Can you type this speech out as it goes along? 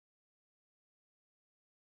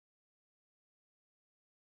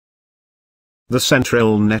The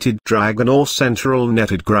central netted dragon or central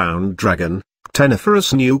netted ground dragon,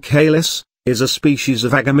 Ctenophorus nuchalis, is a species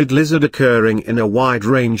of agamid lizard occurring in a wide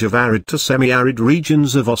range of arid to semi-arid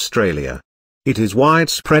regions of Australia. It is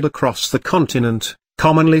widespread across the continent,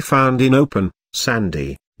 commonly found in open,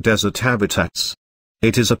 sandy, desert habitats.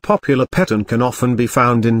 It is a popular pet and can often be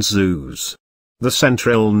found in zoos. The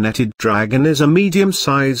central netted dragon is a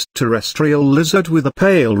medium-sized terrestrial lizard with a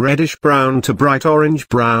pale reddish-brown to bright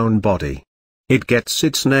orange-brown body. It gets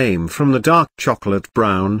its name from the dark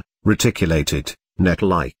chocolate-brown, reticulated,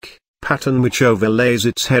 net-like pattern which overlays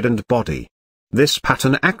its head and body. This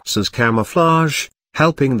pattern acts as camouflage,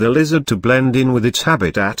 helping the lizard to blend in with its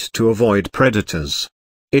habitat to avoid predators.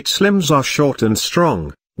 Its limbs are short and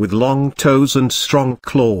strong, with long toes and strong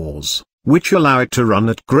claws, which allow it to run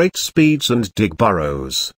at great speeds and dig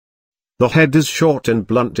burrows. The head is short and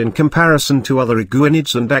blunt in comparison to other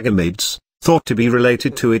iguanids and agamids, thought to be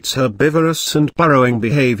related to its herbivorous and burrowing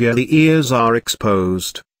behavior. The ears are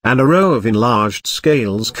exposed, and a row of enlarged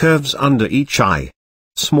scales curves under each eye.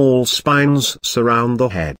 Small spines surround the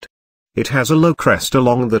head. It has a low crest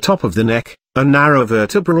along the top of the neck, a narrow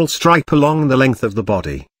vertebral stripe along the length of the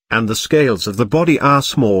body, and the scales of the body are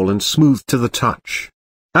small and smooth to the touch.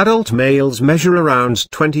 Adult males measure around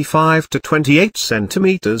 25 to 28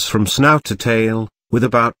 centimeters from snout to tail, with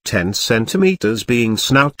about 10 centimeters being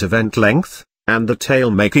snout to vent length, and the tail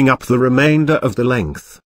making up the remainder of the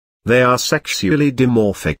length. They are sexually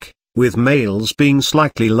dimorphic, with males being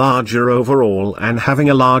slightly larger overall and having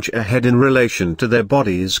a larger head in relation to their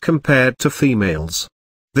bodies compared to females.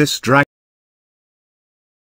 This dragon